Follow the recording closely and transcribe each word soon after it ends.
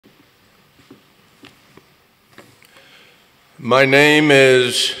My name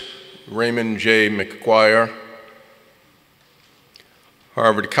is Raymond J. McGuire,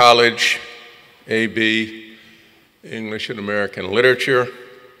 Harvard College, A.B., English and American Literature,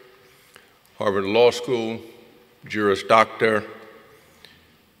 Harvard Law School, Juris Doctor,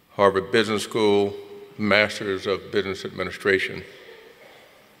 Harvard Business School, Masters of Business Administration,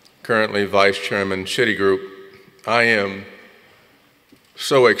 currently Vice Chairman, Citigroup. I am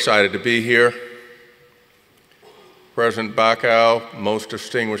so excited to be here. President Bacow, most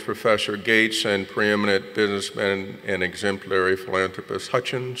distinguished Professor Gates, and preeminent businessman and exemplary philanthropist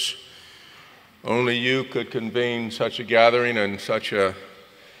Hutchins. Only you could convene such a gathering in such a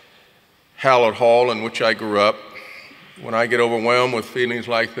hallowed hall in which I grew up. When I get overwhelmed with feelings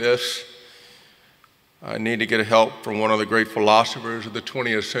like this, I need to get help from one of the great philosophers of the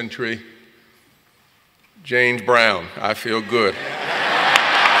 20th century, James Brown. I feel good.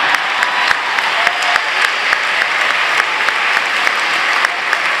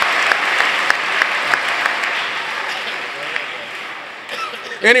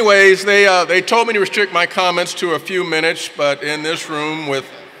 Anyways, they told me to restrict my comments to a few minutes, but in this room with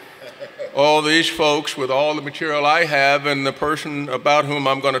all these folks, with all the material I have, and the person about whom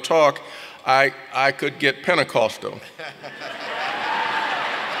I'm going to talk, I could get Pentecostal.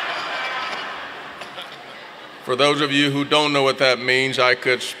 For those of you who don't know what that means, I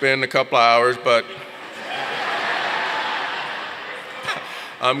could spend a couple of hours, but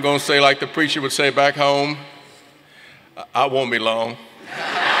I'm going to say like the preacher would say back home, I won't be long.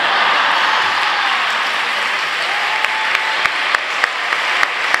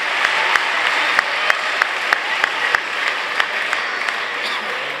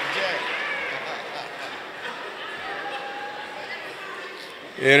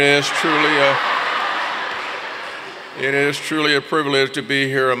 It is truly a privilege to be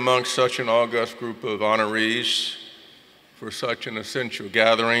here amongst such an august group of honorees for such an essential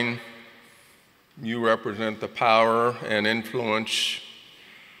gathering. You represent the power and influence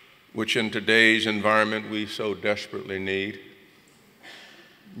which in today's environment we so desperately need.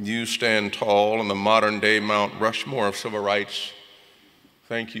 You stand tall in the modern day Mount Rushmore of civil rights.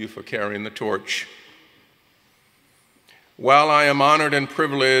 Thank you for carrying the torch. While I am honored and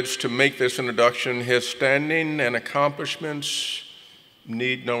privileged to make this introduction, his standing and accomplishments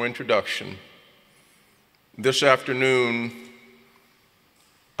need no introduction. This afternoon,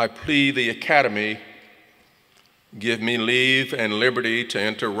 I plead the Academy give me leave and liberty to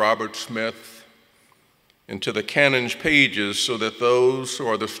enter Robert Smith into the canon's pages so that those who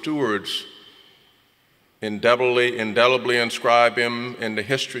are the stewards indelibly inscribe him into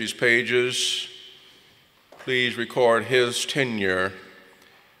history's pages. Please record his tenure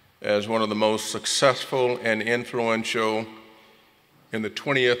as one of the most successful and influential in the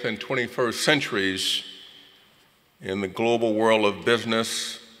 20th and 21st centuries in the global world of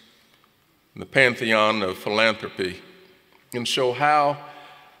business, in the pantheon of philanthropy. And so how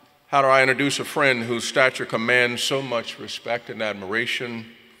do I introduce a friend whose stature commands so much respect and admiration?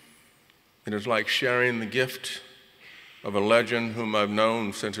 It is like sharing the gift of a legend whom I've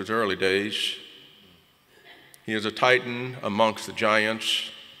known since his early days. He is a titan amongst the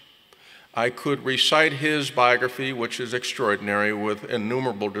giants. I could recite his biography, which is extraordinary, with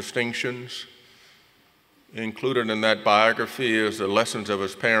innumerable distinctions. Included in that biography is the lessons of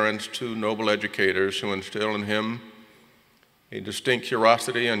his parents, two noble educators who instill in him a distinct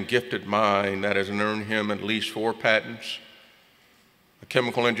curiosity and gifted mind that has earned him at least 4 patents, a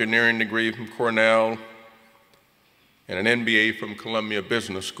chemical engineering degree from Cornell, and an MBA from Columbia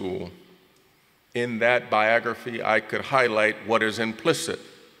Business School. In that biography, I could highlight what is implicit.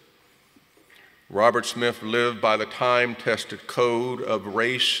 Robert Smith lived by the time-tested code of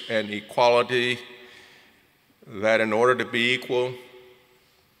race and equality, that in order to be equal,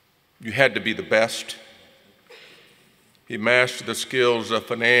 you had to be the best. He mastered the skills of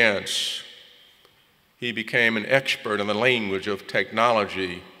finance. He became an expert in the language of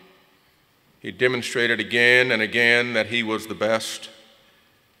technology. He demonstrated again and again that he was the best.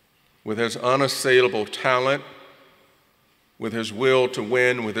 With his unassailable talent, with his will to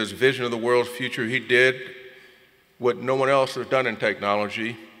win, with his vision of the world's future, he did what no one else has done in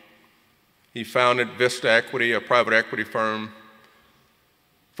technology. He founded Vista Equity, a private equity firm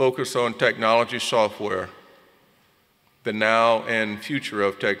focused on technology software, the now and future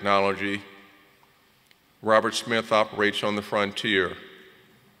of technology. Robert Smith operates on the frontier.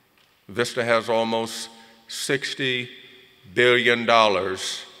 Vista has almost $60 billion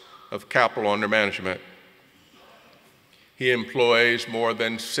of capital under management. He employs more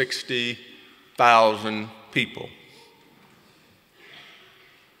than 60,000 people.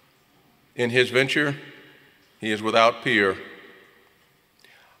 In his venture, he is without peer.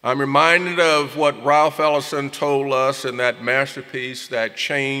 I'm reminded of what Ralph Ellison told us in that masterpiece that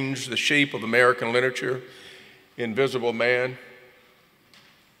changed the shape of American literature, Invisible Man.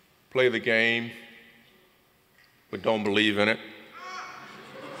 Play the game, but don't believe in it.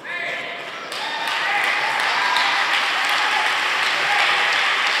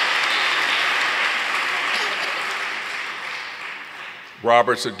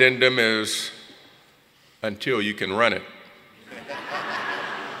 Robert's addendum is, until you can run it.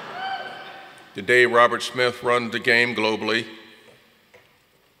 Today, Robert Smith runs the game globally.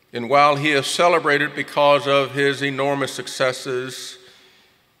 And while he is celebrated because of his enormous successes,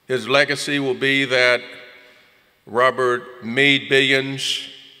 his legacy will be that Robert made billions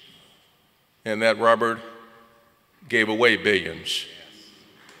and that Robert gave away billions.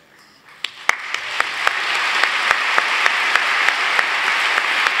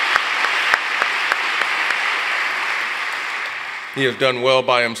 He has done well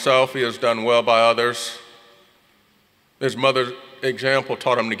by himself. He has done well by others. His mother's example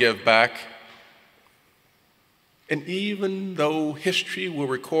taught him to give back. And even though history will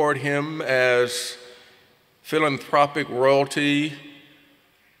record him as philanthropic royalty,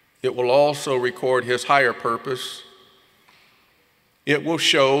 it will also record his higher purpose. It will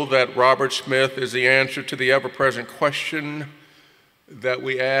show that Robert Smith is the answer to the ever-present question that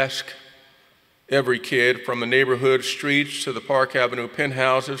we ask every kid from the neighborhood streets to the Park Avenue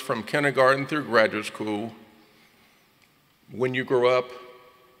penthouses, from kindergarten through graduate school. When you grow up,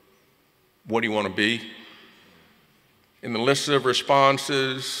 what do you want to be? In the list of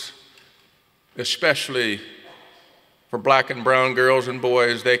responses, especially for black and brown girls and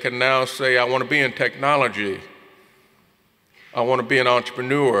boys, they can now say, I want to be in technology. I want to be an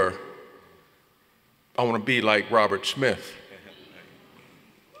entrepreneur. I want to be like Robert Smith.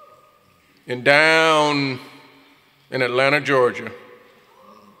 And down in Atlanta, Georgia,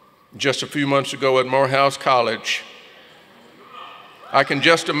 just a few months ago at Morehouse College, I can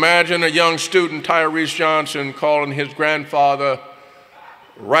just imagine a young student, Tyrese Johnson, calling his grandfather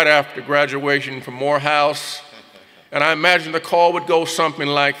right after graduation from Morehouse. And I imagine the call would go something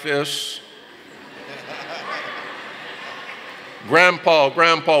like this.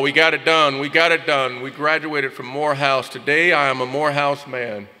 Grandpa, we got it done, we got it done. We graduated from Morehouse. Today I am a Morehouse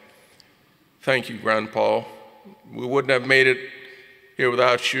man. Thank you, Grandpa. We wouldn't have made it here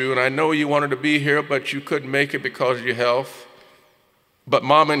without you. And I know you wanted to be here, but you couldn't make it because of your health. But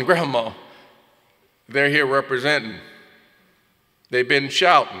Mom and Grandma, they're here representing. They've been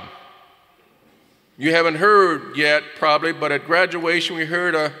shouting. You haven't heard yet, probably, but at graduation we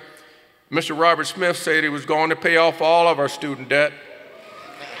heard Mr. Robert Smith say that he was going to pay off all of our student debt.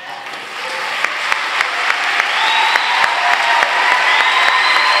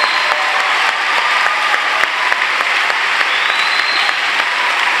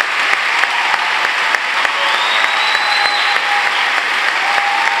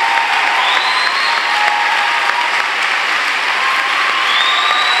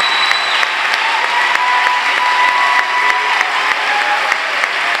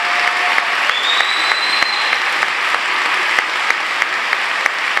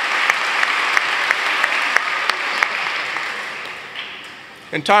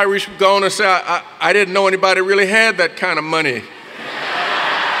 And Tyrese would go on and say, I didn't know anybody really had that kind of money.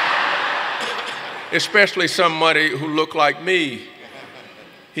 Especially somebody who looked like me.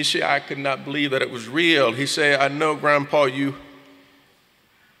 He said, I could not believe that it was real. He said, I know, Grandpa, you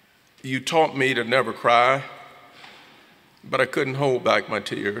taught me to never cry, but I couldn't hold back my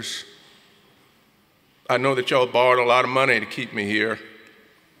tears. I know that y'all borrowed a lot of money to keep me here.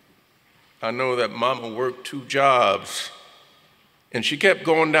 I know that Mama worked 2 jobs. And she kept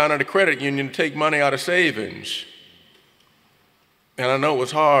going down to the credit union to take money out of savings. And I know it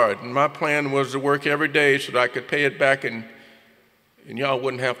was hard. And my plan was to work every day so that I could pay it back and y'all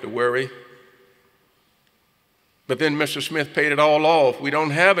wouldn't have to worry. But then Mr. Smith paid it all off. We don't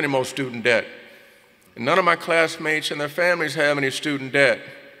have any more student debt. And none of my classmates and their families have any student debt.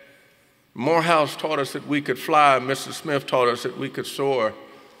 Morehouse taught us that we could fly. Mr. Smith taught us that we could soar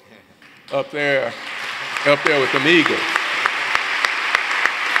up there with them eagles.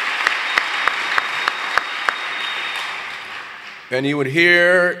 And you would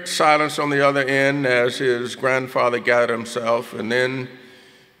hear silence on the other end as his grandfather gathered himself, and then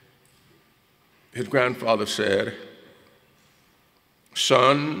his grandfather said,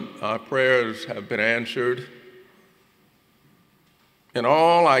 son, our prayers have been answered. And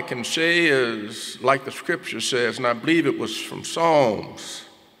all I can say is, like the scripture says, and I believe it was from Psalms,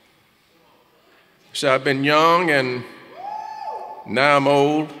 he said, I've been young and now I'm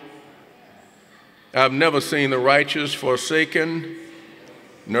old. I've never seen the righteous forsaken,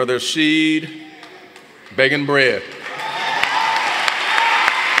 nor their seed begging bread.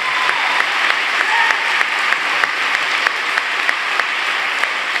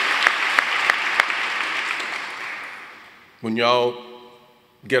 When y'all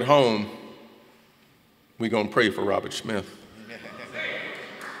get home, we're going to pray for Robert Smith.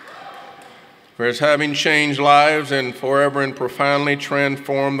 For his having changed lives and forever and profoundly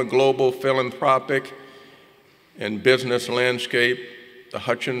transformed the global philanthropic and business landscape, the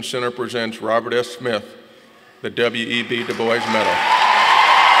Hutchins Center presents Robert S. Smith, the W.E.B. Du Bois Medal.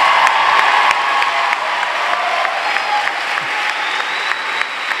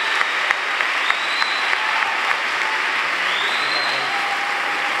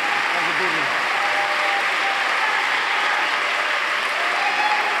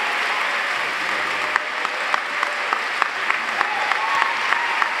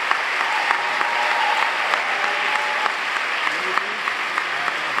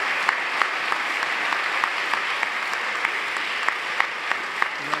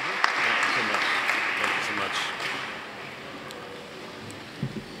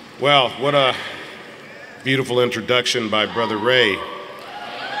 Well, what a beautiful introduction by Brother Ray,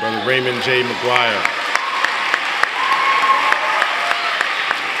 Brother Raymond J. McGuire.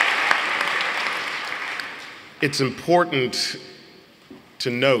 It's important to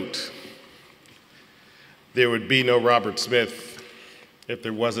note there would be no Robert Smith if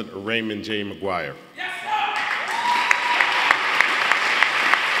there wasn't a Raymond J. McGuire.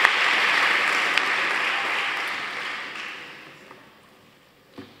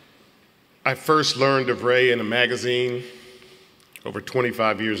 I first learned of Ray in a magazine over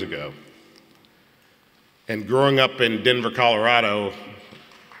 25 years ago. And growing up in Denver, Colorado,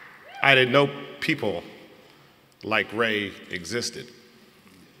 I didn't know people like Ray existed.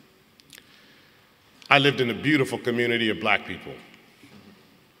 I lived in a beautiful community of black people.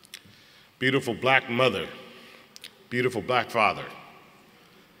 Beautiful black mother, beautiful black father,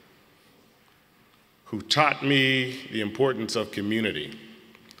 who taught me the importance of community,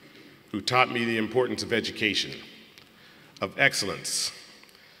 who taught me the importance of education, of excellence.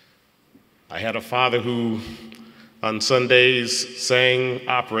 I had a father who, on Sundays, sang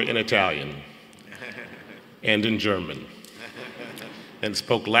opera in Italian and in German, and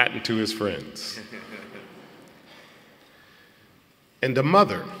spoke Latin to his friends. And a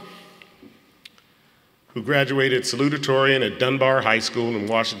mother who graduated salutatorian at Dunbar High School in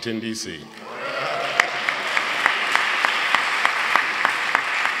Washington, D.C.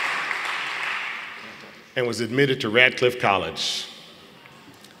 and was admitted to Radcliffe College.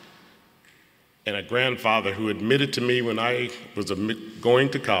 And a grandfather who admitted to me when I was going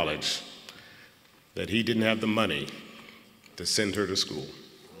to college that he didn't have the money to send her to school.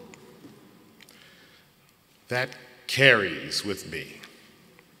 That carries with me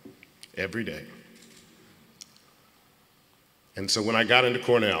every day. And so when I got into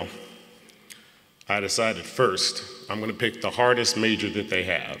Cornell, I decided first, I'm going to pick the hardest major that they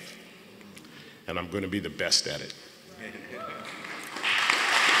have, and I'm going to be the best at it.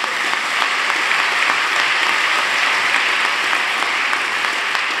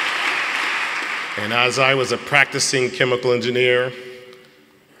 And as I was a practicing chemical engineer,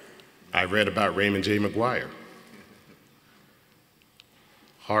 I read about Raymond J. McGuire,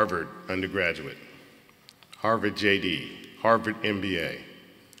 Harvard undergraduate, Harvard JD, Harvard MBA.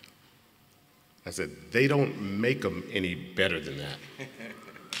 I said, they don't make them any better than that.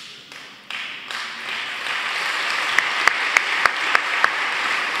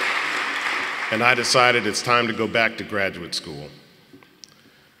 And I decided it's time to go back to graduate school.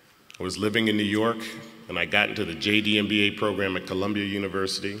 I was living in New York, and I got into the JD MBA program at Columbia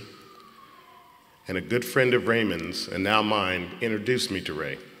University. And a good friend of Raymond's, and now mine, introduced me to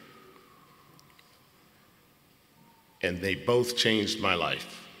Ray. And they both changed my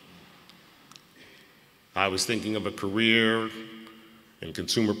life. I was thinking of a career in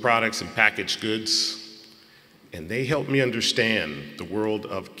consumer products and packaged goods, and they helped me understand the world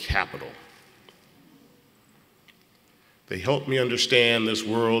of capital. They helped me understand this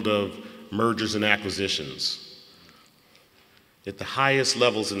world of mergers and acquisitions at the highest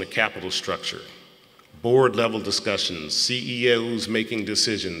levels in the capital structure, board-level discussions, CEOs making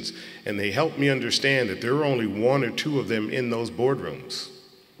decisions, and they helped me understand that there were only one or two of them in those boardrooms.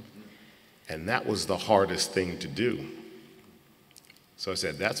 And that was the hardest thing to do. So I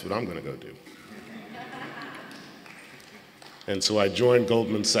said, that's what I'm going to go do. And so I joined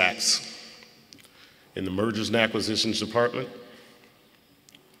Goldman Sachs in the Mergers and Acquisitions Department,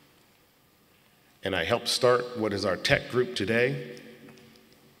 and I helped start what is our tech group today.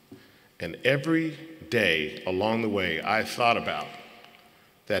 And every day along the way, I thought about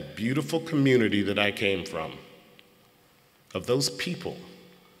that beautiful community that I came from, of those people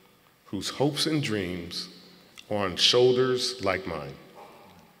whose hopes and dreams are on shoulders like mine.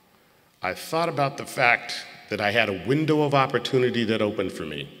 I thought about the fact that I had a window of opportunity that opened for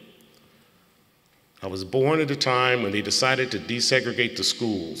me. I was born at a time when they decided to desegregate the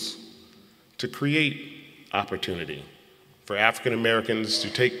schools to create opportunity for African Americans to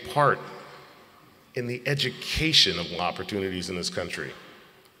take part in the education of opportunities in this country.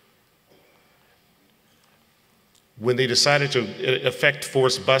 When they decided to effect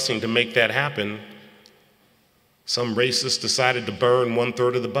forced busing to make that happen, some racists decided to burn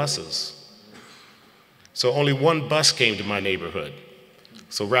 1/3 of the buses. So only one bus came to my neighborhood.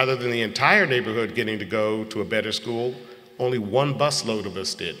 So rather than the entire neighborhood getting to go to a better school, only one bus load of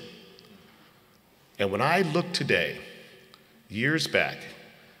us did. And when I look today, years back,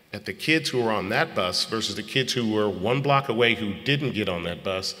 at the kids who were on that bus versus the kids who were 1 block away who didn't get on that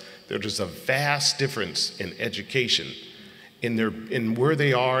bus, there's a vast difference in education, in where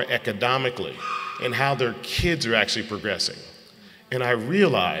they are economically, and how their kids are actually progressing. And I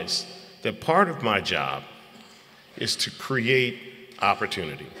realized that part of my job is to create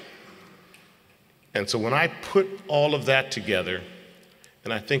opportunity. And so when I put all of that together,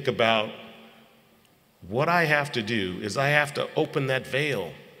 and I think about what I have to do is I have to open that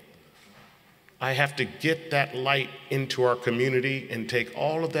veil. I have to get that light into our community and take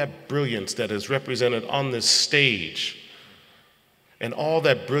all of that brilliance that is represented on this stage and all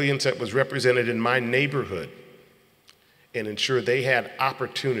that brilliance that was represented in my neighborhood and ensure they had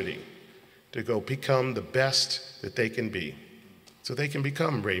opportunity to go become the best that they can be so they can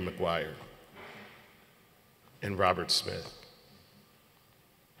become Ray McGuire and Robert Smith.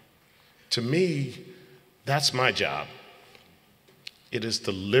 To me, that's my job. It is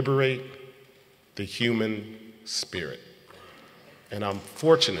to liberate the human spirit. And I'm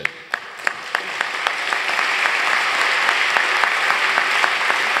fortunate.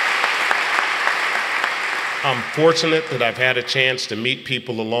 I'm fortunate that I've had a chance to meet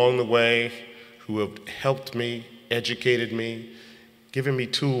people along the way who have helped me, educated me, given me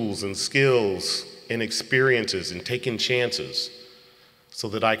tools and skills and experiences and taken chances so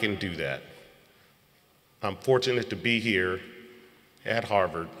that I can do that. I'm fortunate to be here at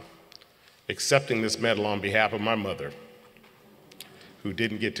Harvard accepting this medal on behalf of my mother, who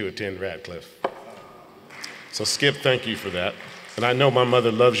didn't get to attend Radcliffe. So Skip, thank you for that. And I know my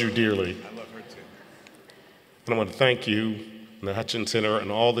mother loves you dearly. I love her too. And I want to thank you and the Hutchins Center and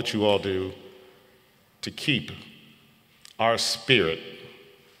all that you all do to keep our spirit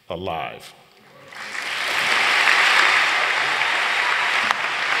alive.